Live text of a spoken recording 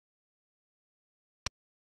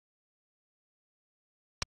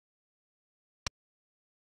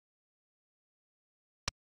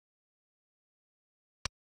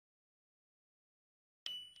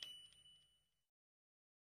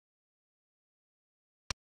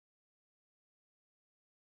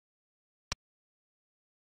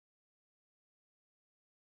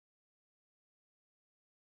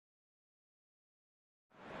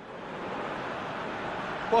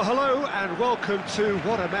Well, hello and welcome to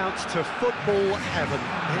what amounts to football heaven.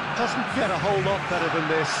 It doesn't get a whole lot better than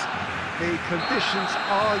this. The conditions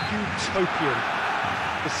are utopian.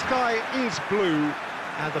 The sky is blue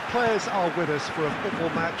and the players are with us for a football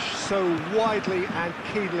match so widely and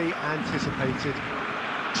keenly anticipated.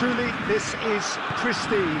 Truly, this is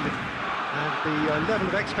pristine, and the level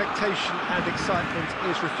of expectation and excitement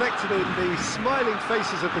is reflected in the smiling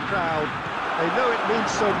faces of the crowd. They know it means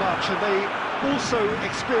so much, and they also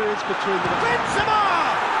experience between them. Benzema!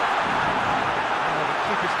 Oh, the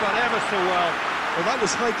keeper's done ever so well. Well, that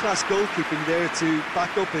was high-class goalkeeping there to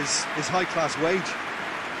back up his high-class wage.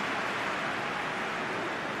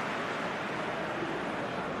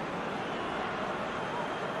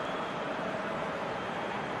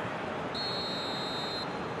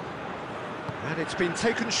 And it's been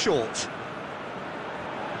taken short.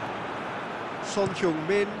 Son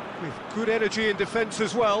Heung-min with good energy in defence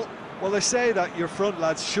as well. Well, they say that your front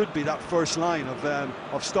lads should be that first line of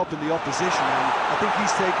stopping the opposition, and I think he's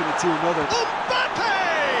taken it to another. Mbappe!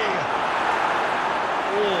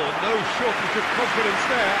 Oh, no shortage of confidence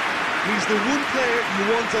there. He's the one player you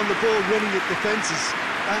want on the ball running at defences,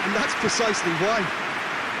 and that's precisely why.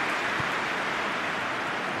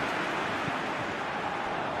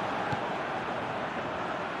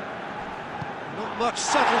 Not much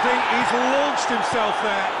subtlety, he's launched himself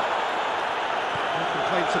there. No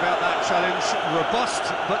complaints about that challenge, robust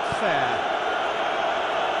but fair.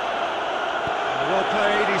 Well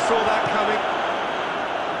played, he saw that coming.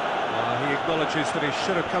 He acknowledges that he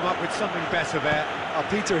should have come up with something better there.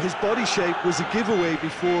 Peter, his body shape was a giveaway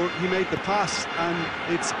before he made the pass, and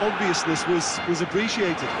its obviousness was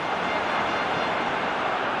appreciated.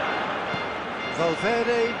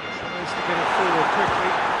 Valverde tries to get it forward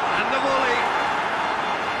quickly, and the volley!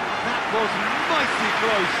 That was mighty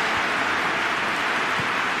close.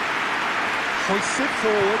 Hoists it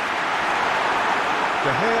forward.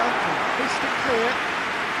 De Gea can hoist it clear.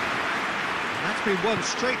 And that's been won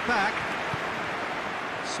straight back.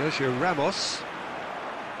 Sergio Ramos.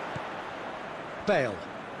 Bale.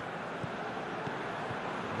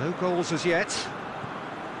 No goals as yet.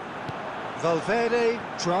 Valverde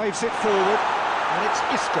drives it forward, and it's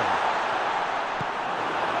Isco.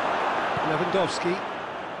 Lewandowski.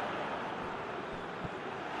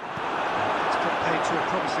 It's put paid to a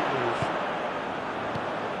promising move.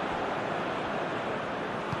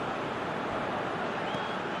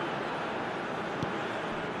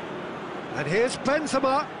 And here's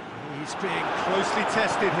Benzema. He's being closely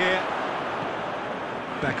tested here.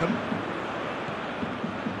 Beckham.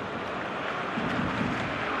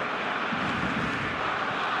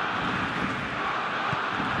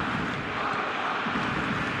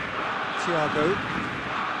 Thiago.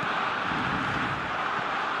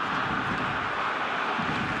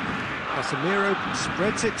 Casemiro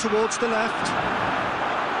spreads it towards the left.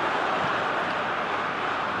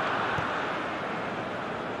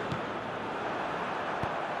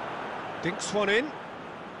 Dinks one in.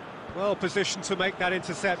 Well positioned to make that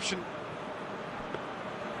interception.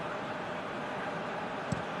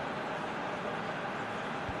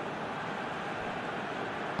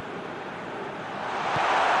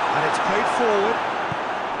 And it's played forward.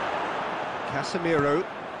 Casemiro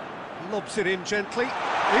lobs it in gently.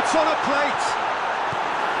 It's on a plate.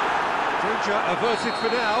 Danger averted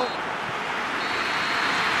for now.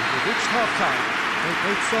 We've reached half-time.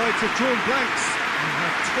 Both sides have drawn blanks. They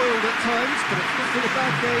have toiled at times, but it's not been a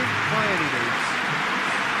bad game by any means.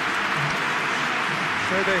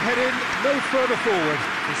 So they head in no further forward.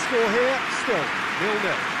 The score here, still 0-0.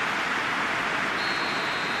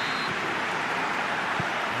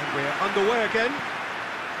 And we're underway again.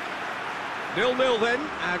 0-0 then,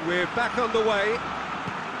 and we're back underway.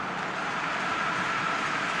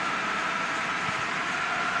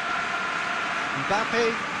 Mbappe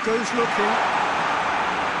goes looking.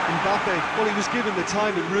 Mbappe, well, he was given the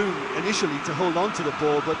time and room initially to hold on to the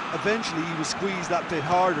ball, but eventually he was squeezed that bit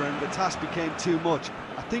harder and the task became too much.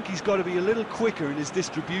 I think he's got to be a little quicker in his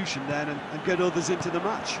distribution then and get others into the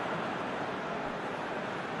match.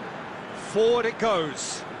 Forward it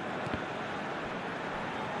goes.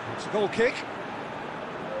 It's a goal kick.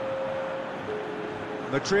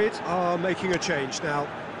 Madrid are making a change now.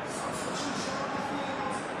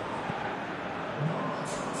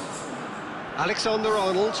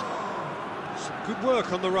 Alexander-Arnold. Some good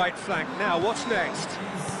work on the right flank. Now, what's next?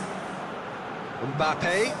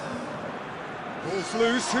 Mbappe. Ball's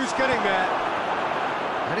loose, who's getting there?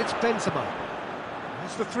 And it's Benzema.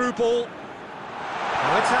 There's the through ball.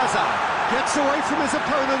 Now it's Hazard. Gets away from his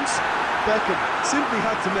opponents. Beckham simply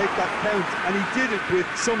had to make that count, and he did it with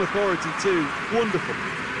some authority too. Wonderful.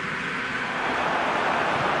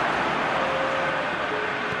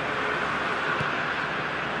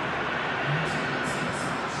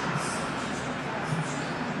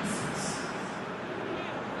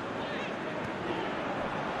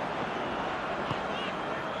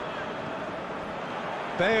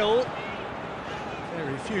 Bale.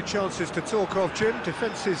 Very few chances to talk of, Jim.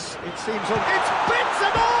 Defences, it seems on... It's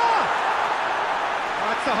Benzema!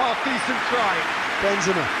 That's a half-decent try.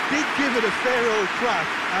 Benzema did give it a fair old crack,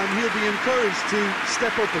 and he'll be encouraged to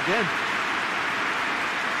step up again.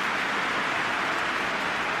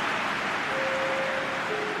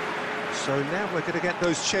 So now we're going to get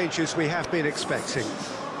those changes we have been expecting.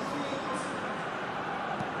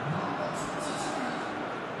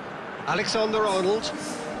 Alexander-Arnold.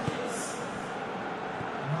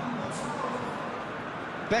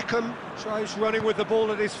 Beckham tries running with the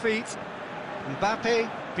ball at his feet. Mbappe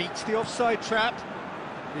beats the offside trap.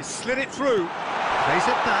 He slid it through. Plays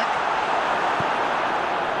it back.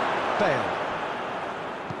 Bale.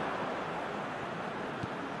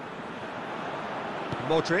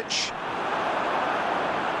 Modric.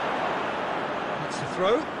 That's the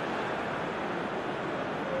throw.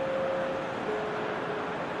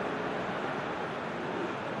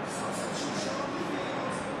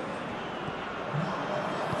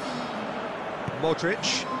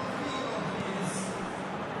 Modric.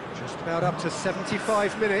 Just about up to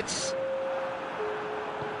 75 minutes.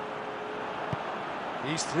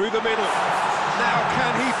 He's through the middle. Now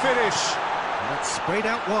can he finish? And that's sprayed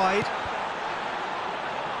out wide.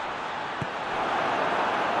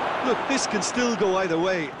 Look, this can still go either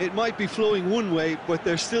way. It might be flowing one way, but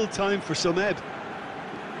there's still time for some ebb.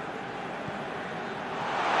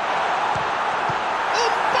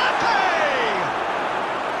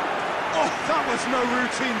 That was no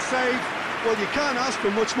routine save. Well, you can't ask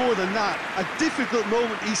for much more than that. A difficult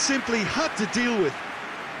moment he simply had to deal with.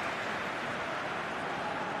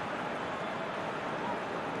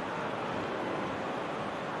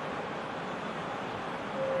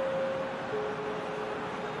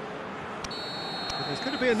 There's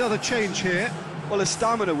going to be another change here. Well, his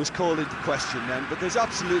stamina was called into question then, but there's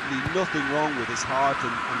absolutely nothing wrong with his heart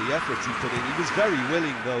and the efforts he put in. He was very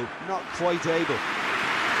willing, though, not quite able.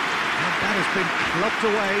 And that has been clubbed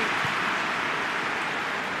away.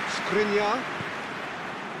 Skriniar.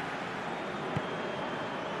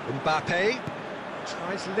 Mbappe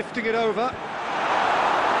tries lifting it over.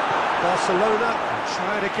 Barcelona will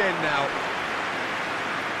try it again now.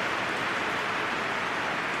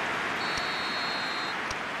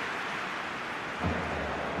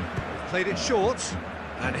 Played it short.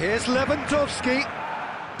 And here's Lewandowski.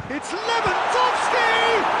 It's Lewandowski!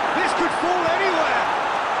 This could fall anywhere.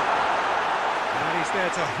 And he's there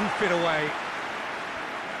to hoof it away.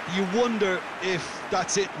 You wonder if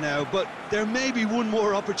that's it now, but there may be one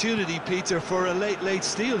more opportunity, Peter, for a late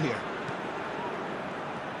steal here.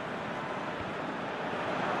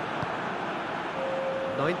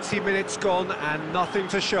 "90 minutes gone and nothing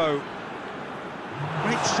to show.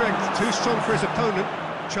 Great strength, too strong for his opponent.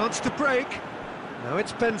 Chance to break. Now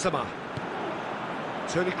it's Benzema.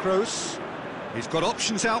 Toni Kroos. He's got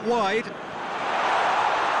options out wide.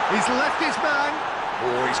 He's left his man.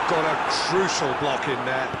 Oh, he's got a crucial block in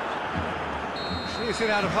there. Clears it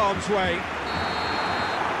out of harm's way.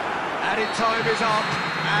 Added time is up,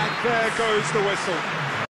 and there goes the whistle.